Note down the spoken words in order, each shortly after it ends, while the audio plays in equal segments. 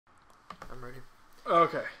I'm ready.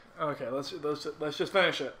 Okay. Okay. Let's just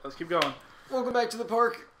finish it. Let's keep going. Welcome back to the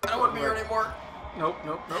park. I don't want to be here anymore. Nope.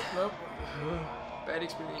 Nope. Nope. Nope. Bad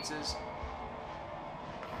experiences.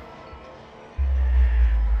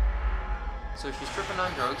 So she's tripping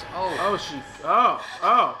on drugs. Oh. Oh, she. Oh.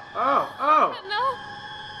 Oh. Oh. Oh. No.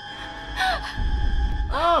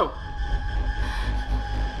 Oh.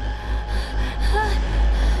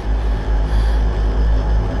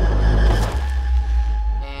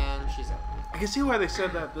 And she's out. I can see why they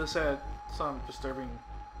said that this had some disturbing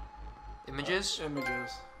Images?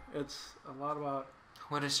 images. It's a lot about.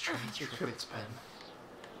 What a strange trip it's been.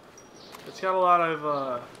 It's got a lot of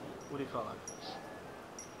what do you call it?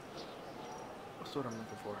 What's the word I'm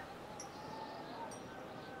looking for?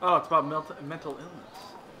 Oh, it's about mental illness.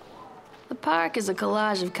 The park is a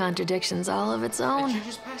collage of contradictions all of its own. And she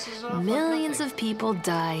just passes it off Millions like of people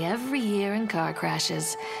die every year in car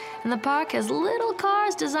crashes. And the park has little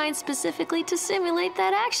cars designed specifically to simulate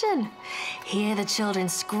that action. Hear the children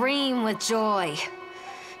scream with joy.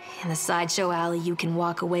 In the sideshow alley, you can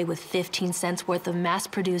walk away with 15 cents worth of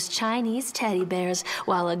mass-produced Chinese teddy bears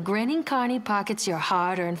while a grinning carny pockets your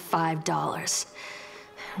hard-earned $5.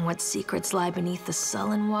 What secrets lie beneath the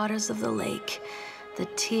sullen waters of the lake? The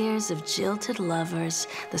tears of jilted lovers,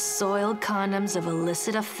 the soiled condoms of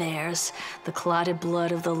illicit affairs, the clotted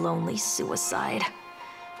blood of the lonely suicide.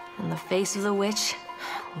 And the face of the witch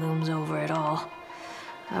looms over it all.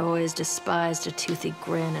 I've always despised her toothy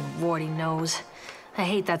grin and warty nose. I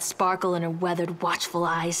hate that sparkle in her weathered, watchful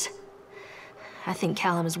eyes. I think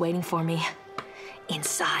Callum is waiting for me.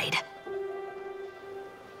 Inside.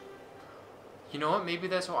 You know what? Maybe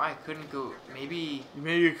that's why I couldn't go. Maybe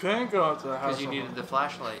you couldn't go into the house. because you needed the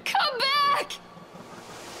flashlight. Come back!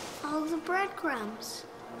 Follow the breadcrumbs.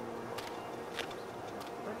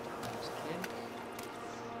 Kid.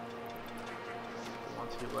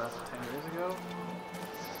 Once he left 10 years ago.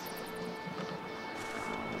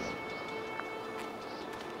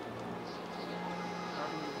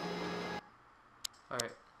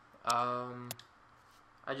 Alright.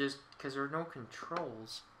 Because there are no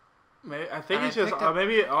controls. I think And it's I just picked up-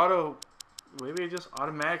 maybe it just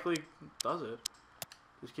automatically does it.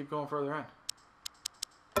 Just keep going further in.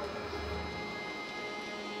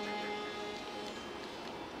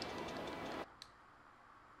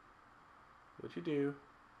 What'd you do?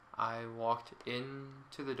 I walked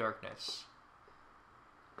into the darkness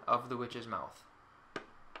of the witch's mouth.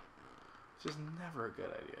 It's just never a good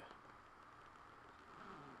idea.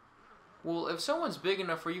 Well, if someone's big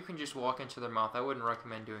enough where you can just walk into their mouth, I wouldn't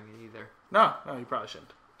recommend doing it either. No, you probably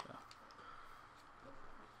shouldn't. No.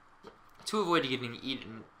 To avoid getting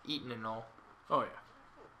eaten and all. Oh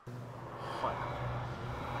yeah. What?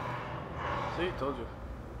 See, told you.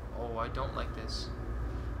 Oh, I don't like this.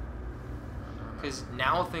 Because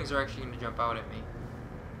now things are actually going to jump out at me.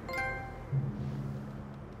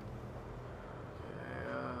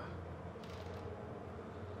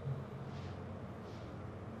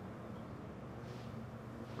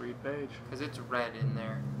 Read page. Because it's red in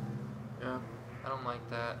there. Yeah. I don't like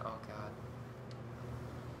that. Oh, God.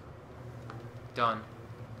 Done.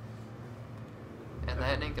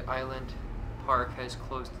 Atlantic Island Park has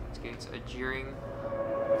closed its gates. A jeering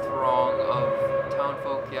throng of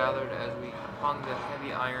townfolk gathered as we hung the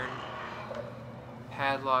heavy iron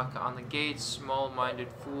padlock on the gates. Small-minded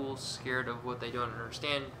fools scared of what they don't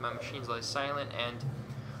understand. My machines lie silent and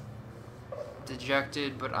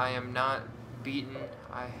dejected, but I am not beaten.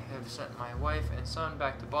 I have sent my wife and son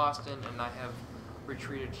back to Boston, and I have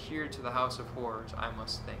retreated here to the House of Horrors, I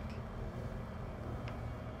must think.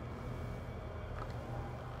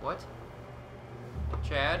 What?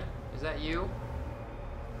 Chad? Is that you?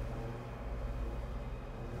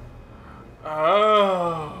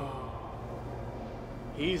 Oh.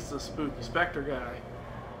 He's the spooky specter guy.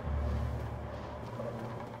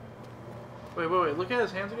 Wait. Look at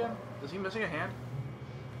his hands again. Is he missing a hand?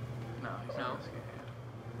 No, he's not missing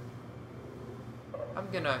a hand. I'm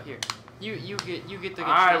gonna here. You get the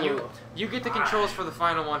I control. will. You get the controls for the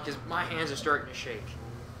final one because my hands are starting to shake.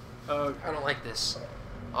 Okay. I don't like this.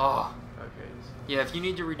 Oh. Okay. Yeah, if you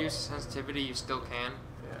need to reduce the sensitivity, you still can.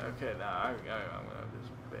 Yeah. Okay. Now I'm gonna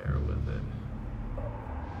just bear with it.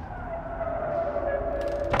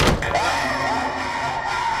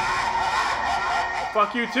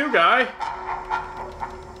 Fuck you too, guy.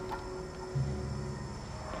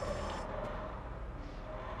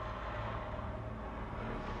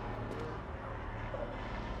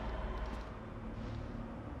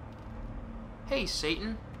 Hey,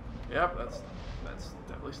 Satan. Yep, that's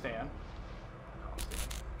definitely Stan.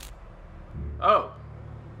 Oh.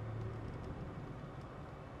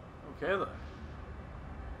 Okay then.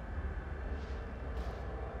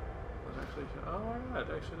 actually. Oh my god,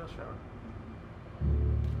 it actually does shower.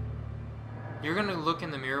 You're gonna look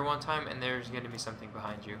in the mirror one time and there's gonna be something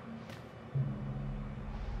behind you.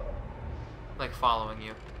 Like following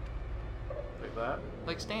you. Like that?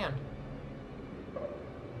 Like stand.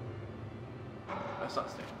 That's not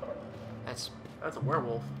Stan. That's a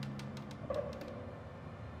werewolf.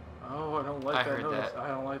 Oh, I don't like I that heard noise. that. I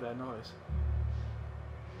don't like that noise.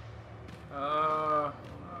 I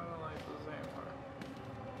don't like the same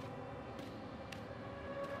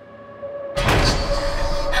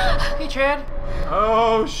part. Hey Chad.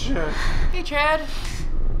 Oh shit. Hey Chad.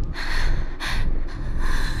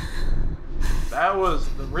 That was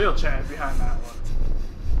the real Chad behind that one.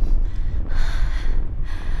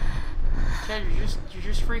 Chad, you're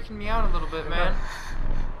just freaking me out a little bit, man.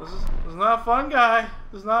 This is not fun, guy.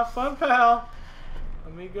 This is not fun, pal.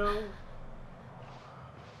 Let me go.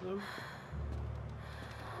 Luke.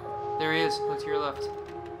 There he is. Look to your left.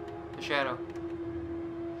 The shadow.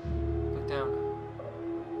 Look down.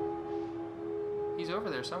 He's over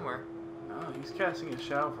there somewhere. No, he's casting a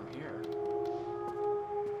shadow from here.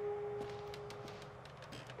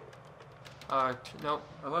 Nope.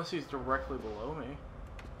 Unless he's directly below me.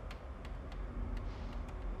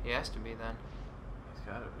 He has to be then. He's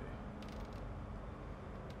gotta be.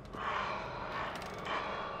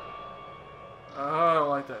 Oh, I don't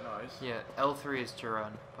like that noise. Yeah, L3 is to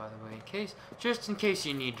run, by the way, just in case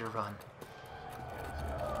you need to run.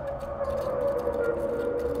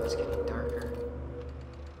 It's getting darker.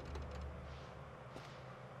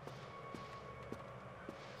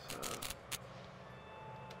 So,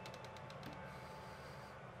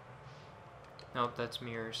 Nope, that's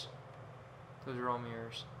mirrors. Those are all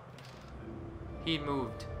mirrors. He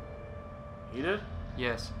moved. he did?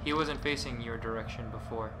 Yes, he wasn't facing your direction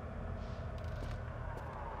before.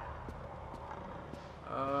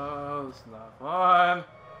 Oh, this is not fun.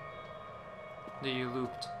 You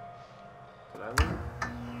looped. Did I loop?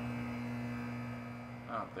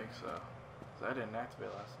 I don't think so. 'Cause I didn't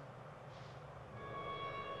activate last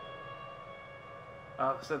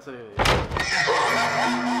time. Sensitivity.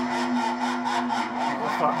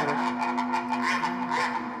 Motherfucker.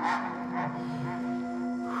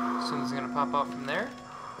 Something's gonna pop out from there?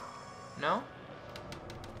 No?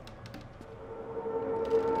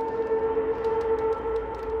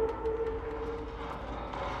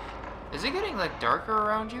 Is it getting like darker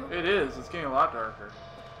around you? It is. It's getting a lot darker.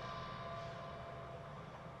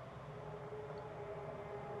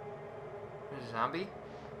 There's a zombie?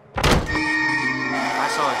 I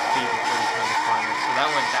saw its feet before he turned the corner, so that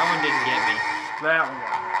one didn't get me. That one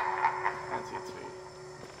got me. I see its feet.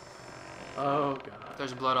 Oh god.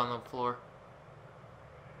 There's blood on the floor.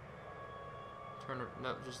 Turn it,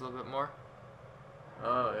 no, just a little bit more.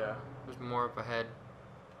 Oh yeah. There's more up ahead.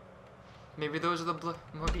 Maybe those are the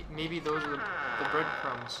maybe those are the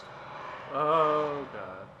breadcrumbs. Oh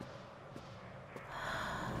god.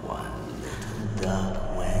 One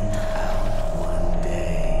duck went out one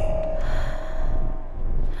day.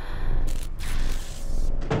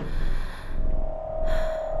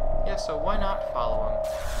 Yeah, so why not follow him?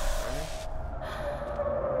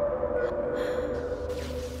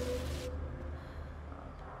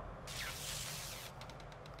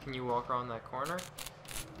 Can you walk around that corner?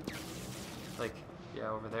 Like, yeah,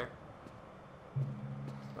 over there.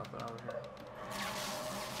 Nothing over here.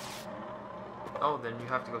 Oh, then you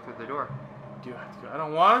have to go through the door. Do you have to go? I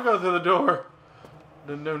don't want to go through the door.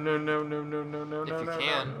 No, no, no, no, no, no, no, no, If no, you no,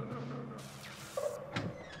 can. no, no,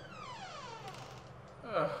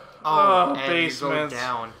 no, no. Oh, and basements. you go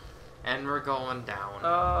down. And we're going down.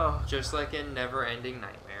 Oh. Just like in Never Ending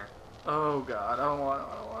Nightmare. Oh god, I don't want to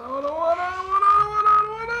do it.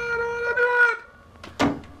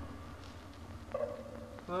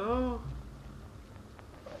 Oh.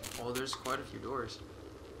 Well, there's quite a few doors.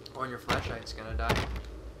 Oh, and your flashlight's gonna die.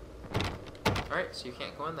 Alright, so you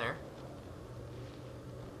can't go in there.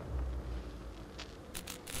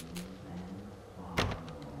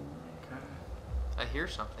 Okay. I hear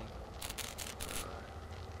something.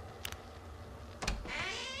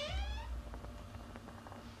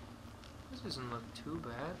 This doesn't look too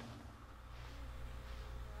bad.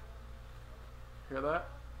 Hear that?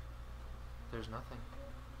 There's nothing.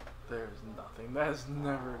 There's nothing. That is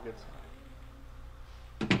never a good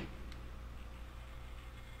sign.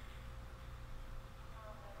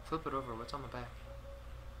 Flip it over. What's on the back?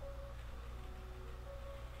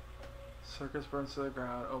 Circus burns to the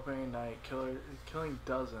ground. Opening night. Killing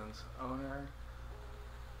dozens. Owner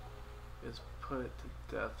is put to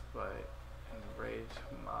death by enraged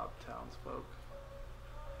mob townsfolk.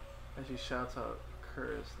 As he shouts out,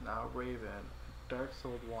 Curtis, now Raven,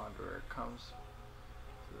 dark-souled wanderer, comes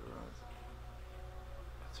to the ruins.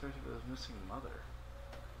 search for his missing mother.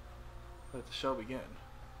 Let the show begin.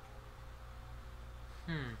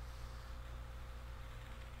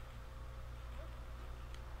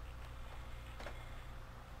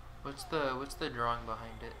 What's the drawing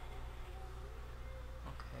behind it?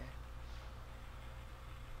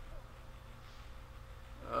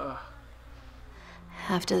 Okay.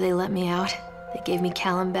 After they let me out, they gave me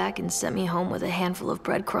Callum back and sent me home with a handful of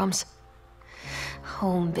breadcrumbs.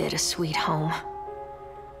 Home, bittersweet home.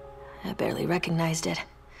 I barely recognized it.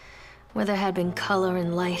 Where there had been color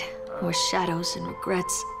and light, there were shadows and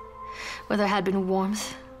regrets. Where there had been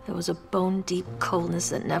warmth, there was a bone-deep coldness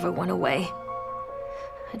that never went away.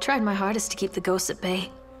 I tried my hardest to keep the ghosts at bay.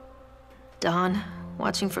 Don,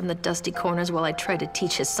 watching from the dusty corners while I tried to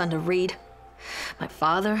teach his son to read. My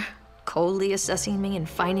father, coldly assessing me and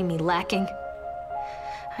finding me lacking.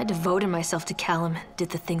 I devoted myself to Callum and did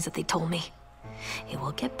the things that they told me. It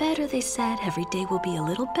will get better, they said. Every day will be a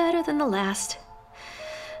little better than the last.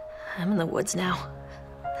 I'm in the woods now,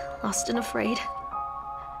 lost and afraid.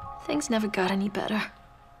 Things never got any better.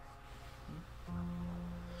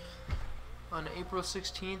 On April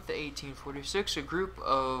 16th, 1846, a group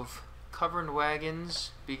of covered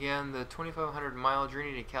wagons began the 2,500-mile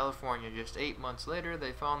journey to California. Just 8 months later,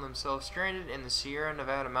 they found themselves stranded in the Sierra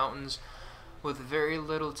Nevada mountains with very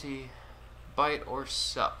little to bite or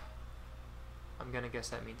sup. I'm gonna guess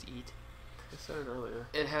that means eat. I said it earlier.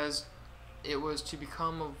 It was to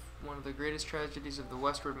become one of the greatest tragedies of the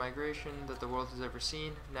westward migration that the world has ever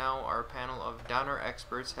seen. Now, our panel of Donner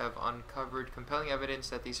experts have uncovered compelling evidence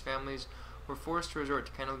that these families were forced to resort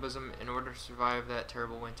to cannibalism in order to survive that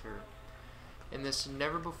terrible winter. In this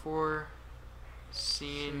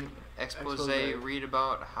never-before-seen expose, read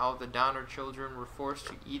about how the Donner children were forced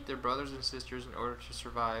to eat their brothers and sisters in order to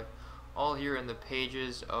survive. All here in the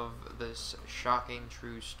pages of this shocking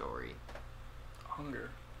true story. Hunger.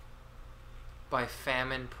 By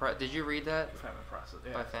Famine Press. Did you read that? Famine Press,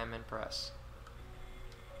 yeah. By Famine Press.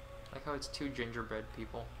 Like how it's two gingerbread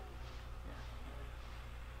people.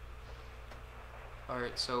 Yeah.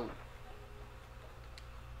 Alright, so...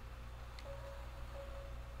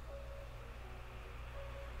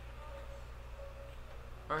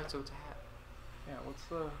 Alright, so it's a hat. Yeah, what's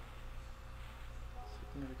the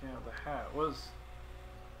significance of the hat? Was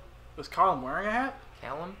Colin wearing a hat?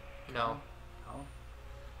 Callum? No. Colin?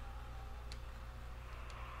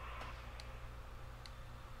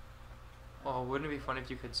 Oh, wouldn't it be fun if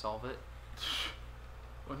you could solve it?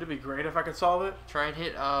 Wouldn't it be great if I could solve it? Try and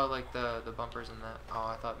hit like the bumpers and that. Oh,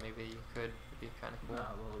 I thought maybe you could. It'd be kind of cool. No,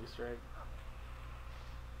 a little Easter egg.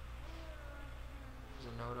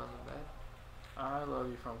 There's a note on the bed. I love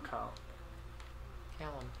you from Colin.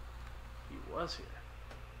 Callum. He was here.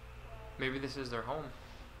 Maybe this is their home.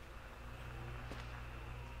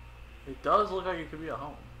 It does look like it could be a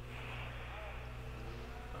home.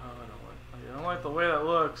 Oh, I don't like the way that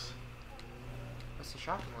looks. What's the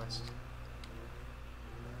shopping list?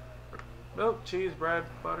 Milk, cheese, bread,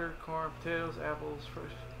 butter, corn, potatoes, apples,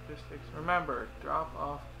 fresh fish sticks. Remember, drop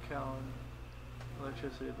off Callan,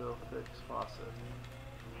 electricity bill, fix faucet.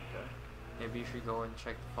 Okay. Maybe you should go and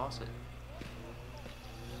check the faucet.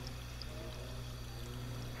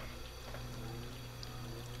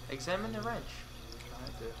 Examine the wrench. I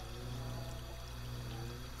did.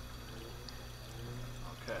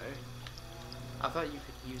 Okay. I thought you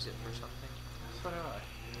could use it for something. So did I.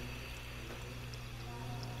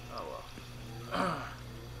 Oh well.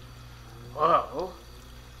 Well.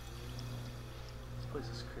 This place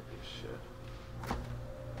is creepy as shit.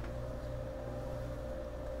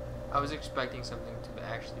 I was expecting something to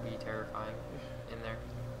actually be terrifying in there.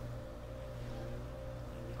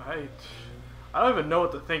 I don't even know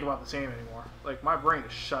what to think about this game anymore. Like, my brain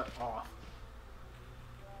is shut off.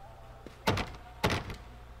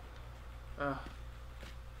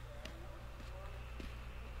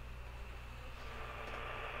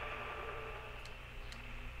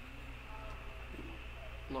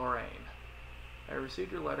 Lorraine, I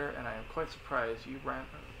received your letter and I am quite surprised. You ran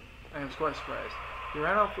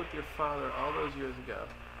off with your father all those years ago,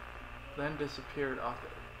 then disappeared off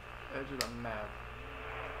the edge of the map.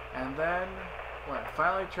 And then, when I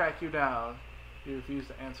finally tracked you down, you refused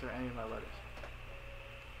to answer any of my letters.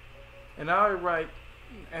 And now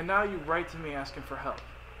you write to me asking for help.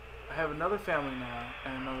 I have another family now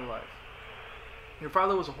and another life. Your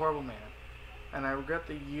father was a horrible man, and I regret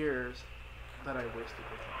the years that I wasted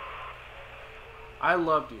with him. I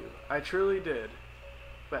loved you. I truly did.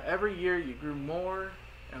 But every year you grew more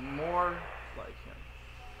and more like him.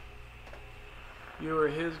 You were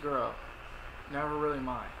his girl, never really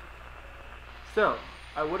mine. Still,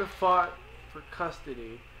 I would have fought for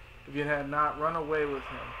custody if you had not run away with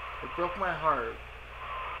him. It broke my heart,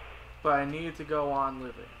 but I needed to go on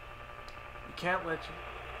living. I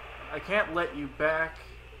can't let you back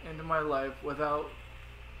into my life without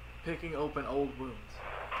picking open old wounds.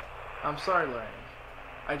 I'm sorry, Lorraine.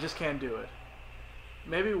 I just can't do it.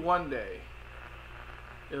 Maybe one day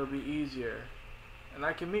it'll be easier and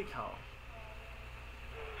I can meet Colin.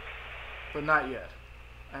 But not yet.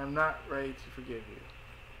 I am not ready to forgive you.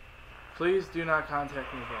 Please do not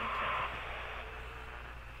contact me again, Karen.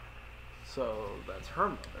 So that's her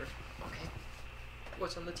mother. Okay.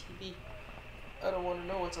 What's on the TV? I don't want to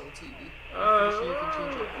know what's on the TV. You can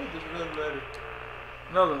change it. Oh, there's another letter.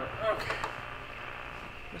 Another. Okay.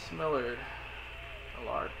 Miss Millard.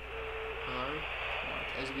 Allard.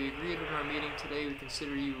 As we agreed in our meeting today, we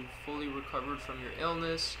consider you fully recovered from your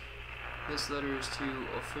illness. This letter is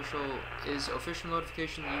official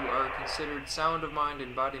notification that you are considered sound of mind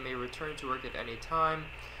and body may return to work at any time.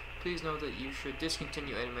 Please note that you should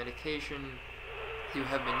discontinue any medication you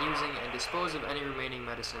have been using and dispose of any remaining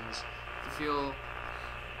medicines. If you feel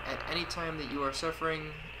at any time that you are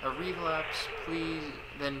suffering a relapse,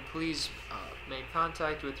 please make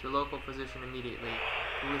contact with your local physician immediately.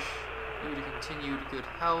 We wish you to continued good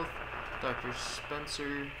health. Dr.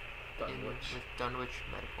 Spencer with Dunwich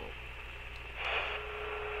Medical.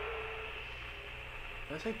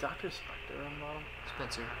 Did I say Dr. Spector on the bottom?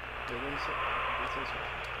 Spencer. Did they say Spencer?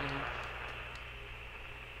 Mm-hmm.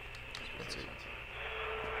 Spencer.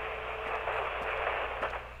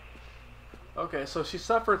 Okay, so she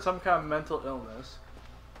suffered some kind of mental illness,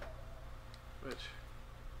 which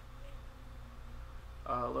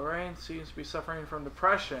Lorraine seems to be suffering from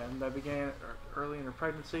depression that began early in her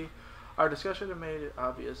pregnancy. Our discussion had made it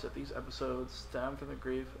obvious that these episodes stem from the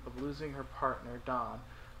grief of losing her partner, Don,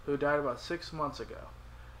 who died about 6 months ago.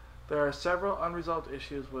 There are several unresolved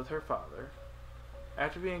issues with her father.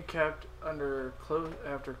 After being kept after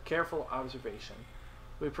careful observation,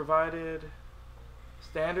 we provided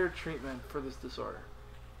standard treatment for this disorder,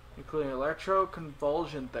 including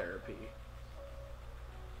electroconvulsion therapy.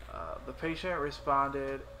 The patient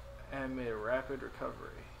responded and made a rapid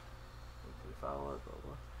recovery. We followed.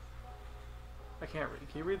 I can't read.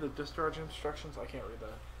 Can you read the discharge instructions? I can't read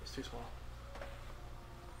that. It's too small.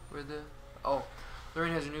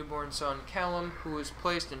 Lorraine has a newborn son, Callum, who was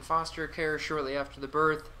placed in foster care shortly after the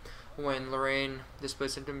birth. When Lorraine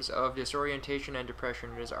displayed symptoms of disorientation and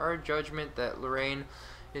depression, it is our judgment that Lorraine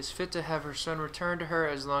is fit to have her son return to her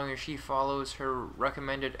as long as she follows her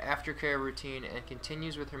recommended aftercare routine and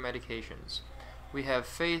continues with her medications. We have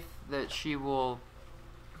faith that she will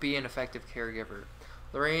be an effective caregiver.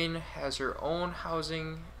 Lorraine has her own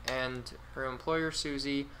housing, and her employer,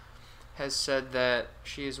 Susie, has said that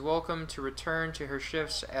she is welcome to return to her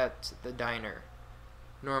shifts at the diner.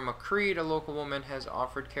 Norma Creed, a local woman, has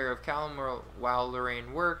offered care of Callum while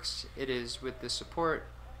Lorraine works. It is with the support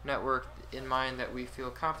network in mind that we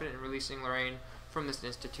feel confident in releasing Lorraine from this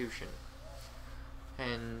institution.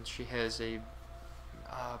 And she has a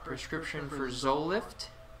prescription for Zolift.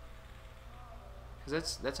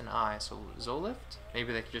 Because that's an I, so Zolift?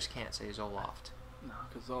 Maybe they just can't say Zoloft. No,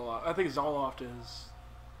 because I think Zoloft is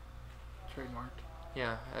trademarked.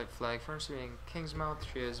 Yeah, at Flag Pharmacy in Kingsmouth,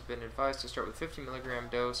 she has been advised to start with 50 milligram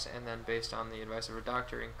dose and then, based on the advice of her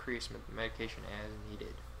doctor, increase medication as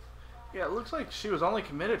needed. Yeah, it looks like she was only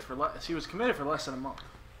committed for less than a month.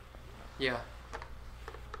 Yeah.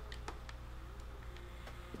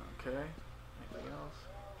 Okay. Anything else?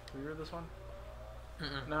 Can we read this one?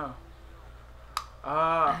 Mm-mm. No.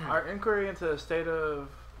 Our inquiry into the state of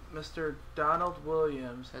Mr. Donald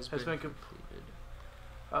Williams has been completed.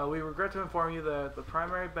 We regret to inform you that the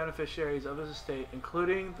primary beneficiaries of his estate,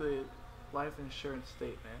 including the life insurance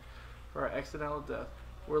statement for our accidental death,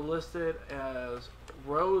 were listed as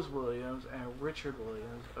Rose Williams and Richard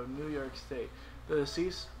Williams of New York State, the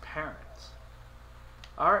deceased parents.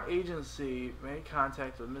 Our agency made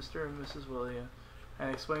contact with Mr. and Mrs. Williams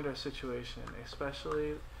and explained our situation,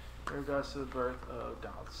 especially in regards to the birth of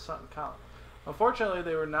Donald's son, Colin. Unfortunately,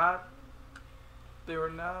 they were not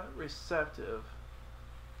receptive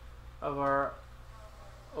of our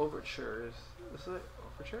overtures. Is it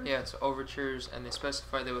overtures? Yeah, it's overtures, and they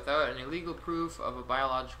specify that without any legal proof of a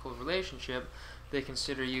biological relationship, they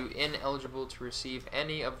consider you ineligible to receive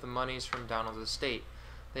any of the monies from Donald's estate.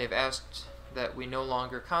 They have asked that we no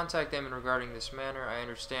longer contact them in regarding this matter. I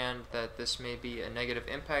understand that this may be a negative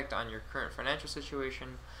impact on your current financial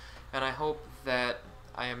situation, and I hope that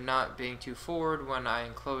I am not being too forward when I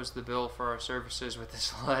enclose the bill for our services with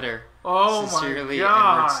this letter. Oh Sincerely, my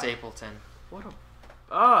God. Edward Stapleton.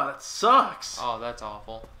 That sucks. Oh, that's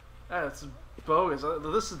awful. That's bogus.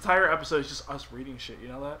 This entire episode is just us reading shit, you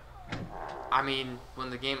know that? I mean, when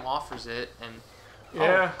the game offers it, and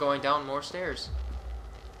Yeah. oh, going down more stairs.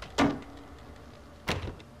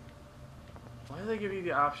 Why do they give you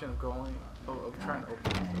the option of going, of trying to open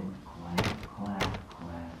the door?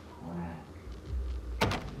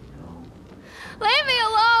 Leave me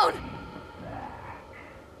alone!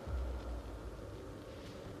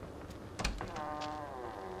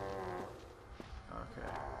 Okay.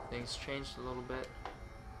 Things changed a little bit.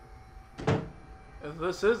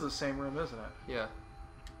 This is the same room, isn't it? Yeah.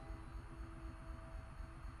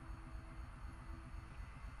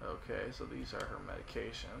 Okay, so these are her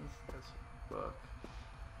medications. That's a book.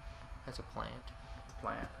 That's a plant.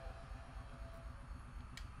 Plant.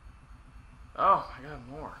 Oh, I got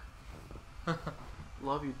more.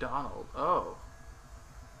 Love you, Donald. Oh.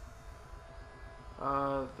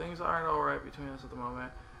 Things aren't alright between us at the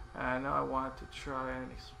moment, and I know I want to try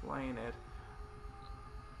and explain it.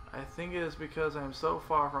 I think it is because I'm so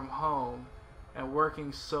far from home and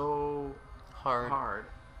working so hard.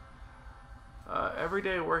 Every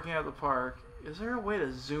day working at the park. Is there a way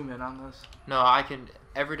to zoom in on this? No, I can.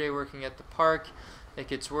 Every day working at the park, it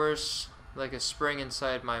gets worse, like a spring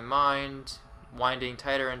inside my mind, winding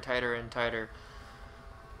tighter and tighter and tighter.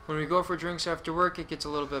 When we go for drinks after work, it gets a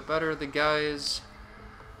little bit better. The guys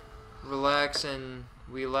relax and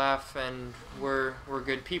we laugh and we're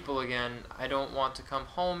good people again. I don't want to come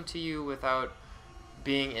home to you without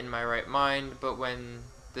being in my right mind, but when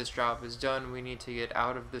this job is done, we need to get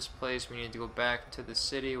out of this place. We need to go back to the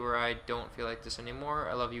city where I don't feel like this anymore.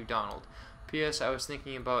 I love you, Donald. P.S. I was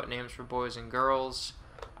thinking about names for boys and girls.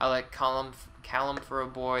 I like Callum for a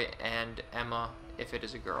boy and Emma if it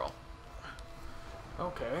is a girl.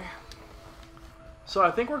 Okay. So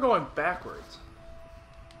I think we're going backwards.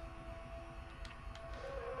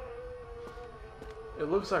 It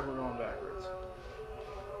looks like we're going backwards.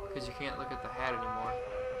 Because you can't look at the hat anymore.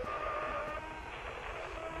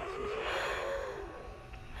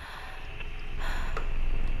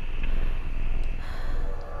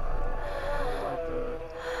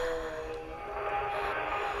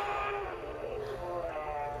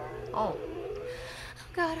 Oh. Oh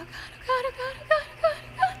God, oh God, oh God, oh God, oh God, oh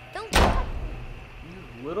God, oh God. Don't.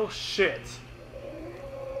 You little shit.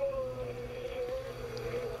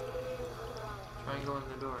 Try and go in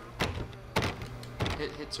the door.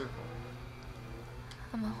 Hit circle.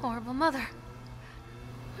 I'm a horrible mother.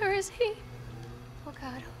 Where is he? Oh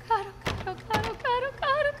God, oh God, oh God, oh God, oh God, oh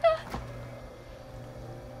God, oh God.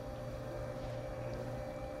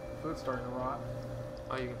 Food's starting to rot.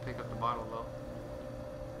 Oh, you can pick up the bottle though.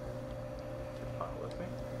 Take the bottle with me?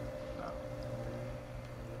 No.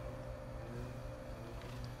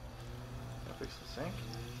 Gotta fix the sink.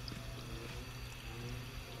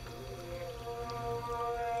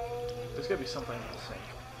 There's gotta be something in the sink.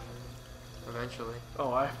 Eventually.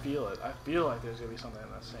 Oh, I feel it. I feel like there's gonna be something in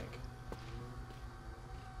that sink. Can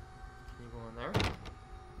you go in there?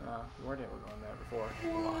 No, we weren't able to go in there before.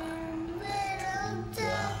 One little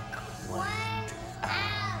duck went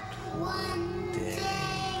out one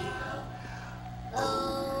day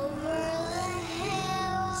over the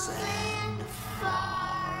hills and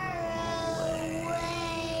far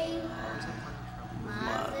away.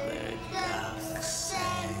 Mother duck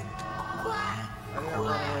said quack, I didn't run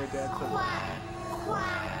away, Dad said quack,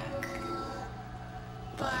 quack.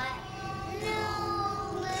 But no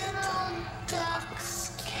little ducks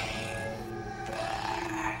came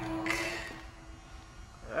back.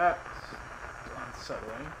 that's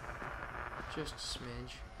unsettling. Just a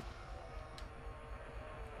smidge.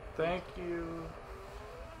 Thank you,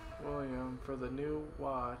 William, for the new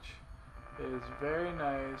watch. It is very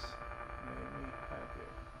nice. Made me happy.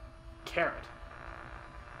 Carrot.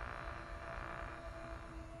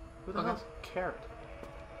 Who the Okay. hell's Carrot?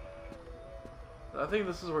 I think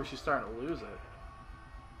this is where she's starting to lose it.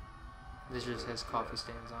 This just has coffee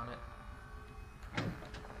stains on it.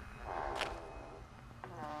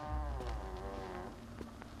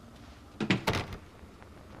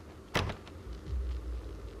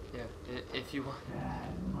 Yeah, if you want.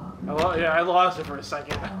 I lost it for a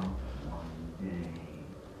second.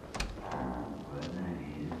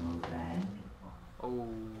 Oh.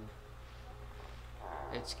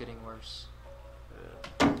 It's getting worse.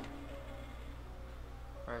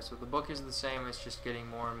 Alright, so the book is the same, it's just getting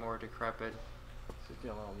more and more decrepit. It's just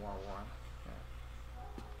getting a little more worn.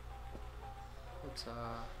 It's,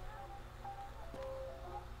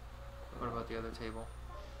 what about the other table?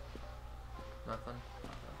 Nothing?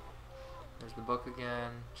 Okay. There's the book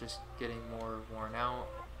again, just getting more worn out.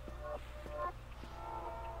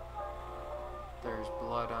 There's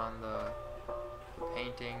blood on the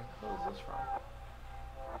painting. What is this from?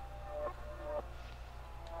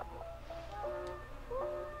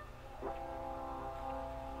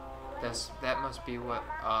 Because that must be what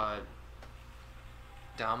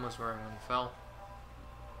Dom was wearing when he fell.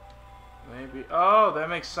 Maybe. Oh, that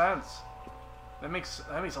makes sense. That makes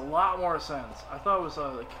a lot more sense. I thought it was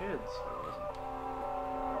the kids, but it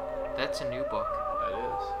wasn't. That's a new book. That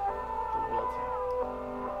is the wilting.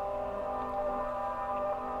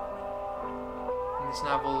 In this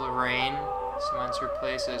novel, Lorraine cements her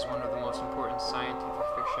place as one of the most important scientific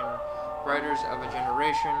fiction writers of a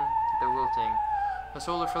generation. The wilting. A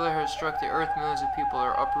solar flare has struck the Earth. Millions of people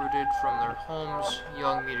are uprooted from their homes.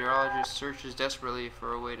 Young meteorologist searches desperately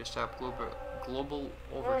for a way to stop global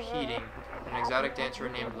overheating. An exotic dancer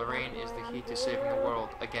named Lorraine is the key to saving the world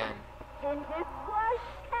again.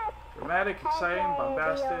 Dramatic, exciting,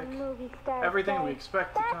 bombastic. Everything we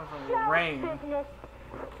expect to come from Lorraine.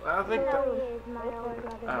 I think that, I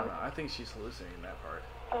don't know. I think she's hallucinating that part.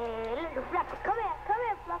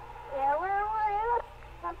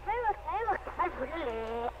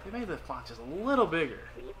 They made the font just a little bigger.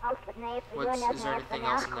 Is there anything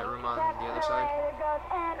else in that room on the other side?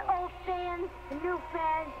 Old fans, new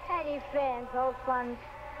fans, any fans, old fans.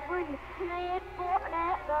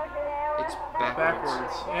 It's backwards.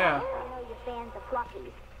 Backwards, yeah. I know your fans are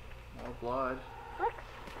fluffies. More blood.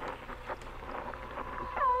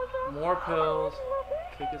 More pills.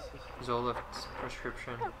 Zoloft's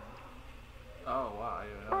prescription. Oh wow, I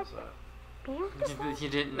didn't notice that. You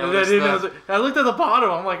didn't I notice didn't that? notice it. I looked at the bottom.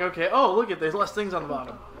 I'm like, okay. Oh, look at there's less things on the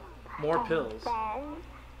bottom. More pills.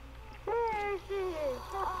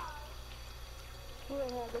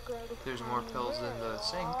 There's more pills in the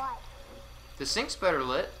sink. The sink's better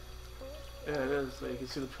lit. Yeah, it is. So you can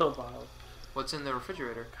see the pill bottles. What's in the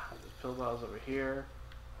refrigerator? God, there's pill bottles over here.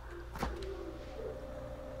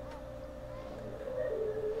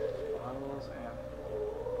 Bottles and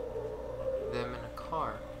Them in a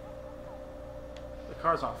car. the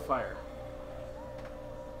car's on fire.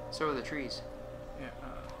 So are the trees. Yeah.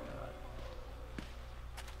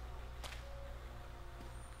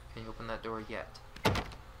 Can you open that door yet?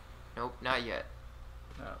 Nope, not yet.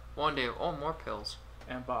 No. One day. Oh, more pills.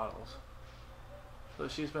 And bottles. So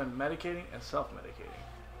she's been medicating and self-medicating.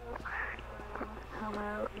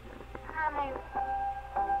 Hello.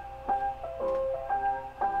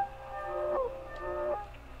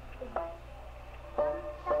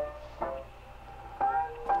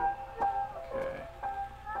 Okay.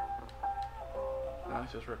 Now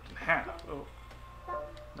it's just ripped in half. Oh.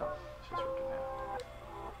 No, it's just ripped in half.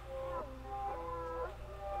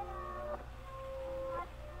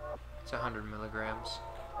 It's 100 milligrams.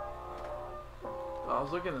 I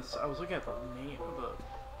was looking at the name of the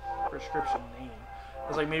prescription name. I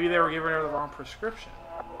was like, maybe they were giving her the wrong prescription.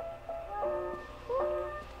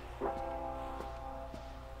 Is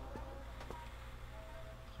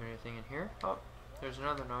there anything in here? Oh, there's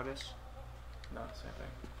another notice. No, same thing.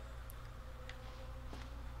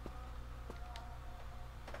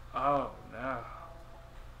 Oh no.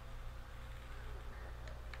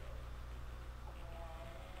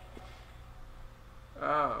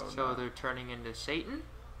 Oh. So no. they're turning into Satan?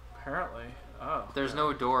 Apparently. Oh. There's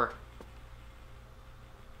no door.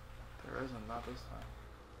 There isn't. Not this time.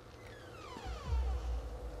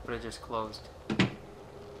 But it just closed.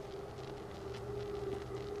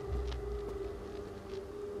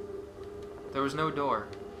 There was no door.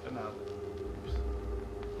 No.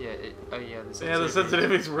 Yeah, oh yeah, the Yeah, the sensitivity.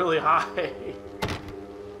 sensitivity is really high.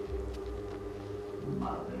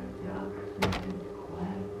 Mother duck sings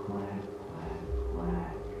quack, quack, quack,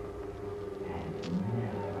 quack, and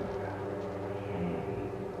never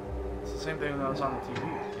came. It's the same thing when I was on the TV.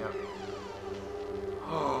 Yep.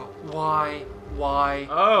 Oh, why? Why?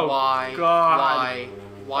 Oh, why? God. Why?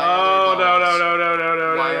 Why Oh are there dolls? no.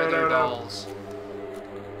 Why are no, there no. dolls?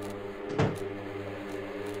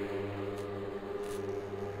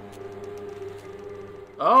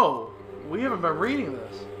 Oh, we haven't been reading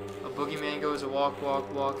this. A boogeyman goes a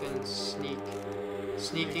walking,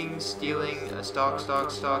 sneaking, stealing, a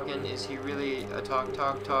stalking. Is he really a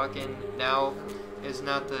talking? Now is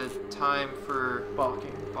not the time for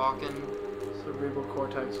Balking. Cerebral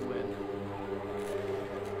cortex win.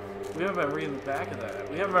 We haven't been reading the back of that.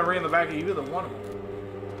 We haven't been reading the back of either one of them.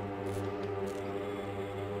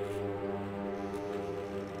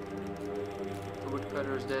 The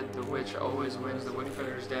woodcutter is dead. The witch always wins. The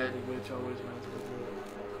woodcutter is dead. The witch always wins.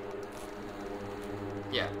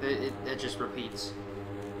 Yeah, it just repeats.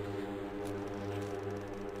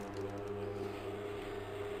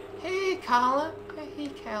 Hey, Colin. Hey,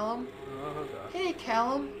 Callum. Oh god. Hey,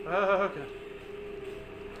 Callum. Oh god.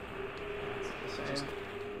 It's the same.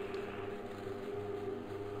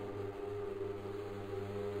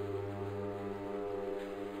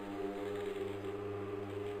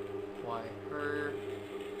 Why her?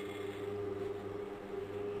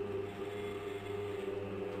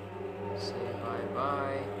 Say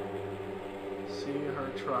bye-bye. See her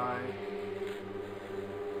try.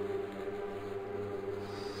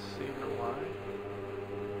 See her why.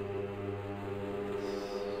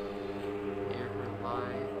 Hear her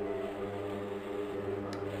lie.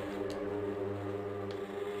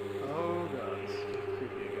 Oh god, it's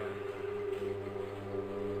creepy again.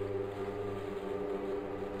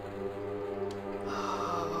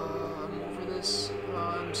 I'm over this.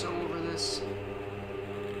 I'm so over this.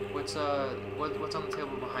 What's on the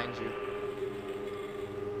table behind you?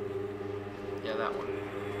 Yeah, that one.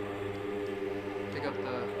 Pick up the.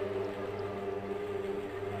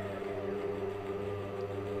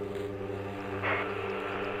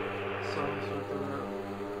 Songs with the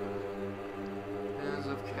Hands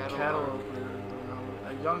of cattle. cattle opener in the road.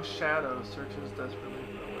 A young shadow searches desperately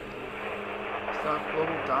for a way to stop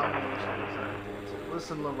global domination.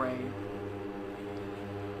 Listen, Lorraine.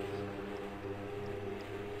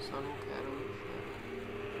 Sun cattle.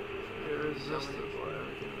 Irresistible.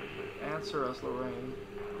 Answer us, Lorraine.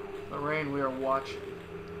 Lorraine, we are watching.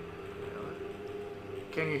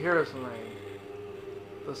 Can you hear us, Lorraine?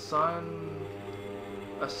 The sun.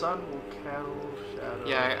 A sun will cattle shadow.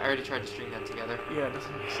 Yeah, I already tried to string that together. Yeah, it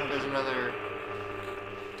doesn't make sense. There's another.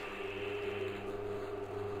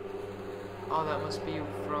 Oh, that must be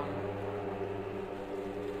from.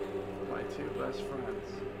 My two best friends,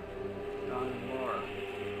 Don and Laura.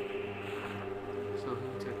 So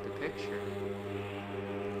who took the picture?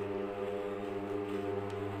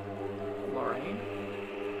 Lorraine?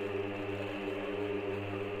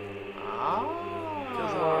 Ah.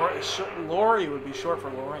 Because Lori would be short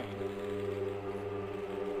for Lorraine.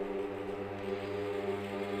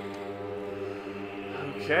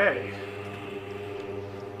 Okay.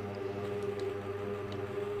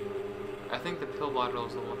 I think the pill bottle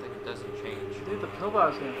is the one thing that doesn't change. Dude, the pill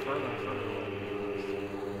bottle's getting further and further away.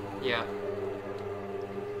 Yeah.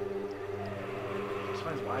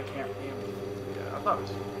 Explains why I can't read him. Yeah, I thought it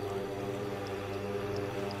was.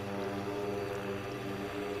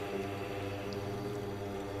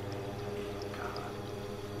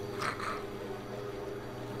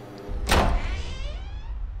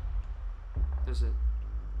 There's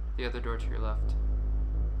the other door to your left.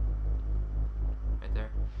 Right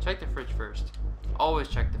there. Check the fridge first. Always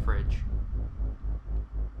check the fridge.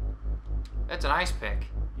 That's an ice pick.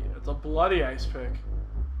 Yeah, it's a bloody ice pick.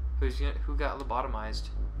 Who got lobotomized?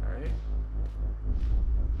 Alright.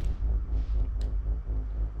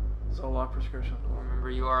 Zoloft prescription. Remember,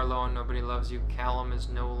 you are alone. Nobody loves you. Callum is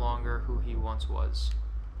no longer who he once was.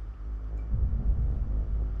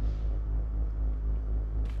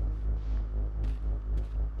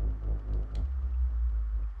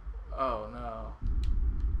 Oh no.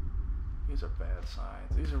 These are bad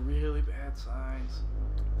signs. These are really bad signs.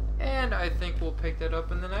 And I think we'll pick that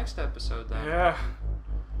up in the next episode then. Yeah.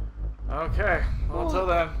 Okay. Well, until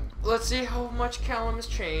then. Let's see how much Callum has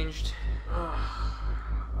changed. I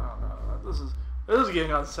don't know. This is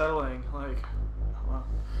getting unsettling. Like, well.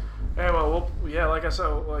 Anyway, like I said,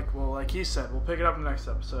 like he said, we'll pick it up in the next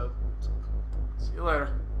episode. See you later.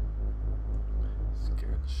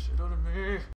 Scared the shit out of me.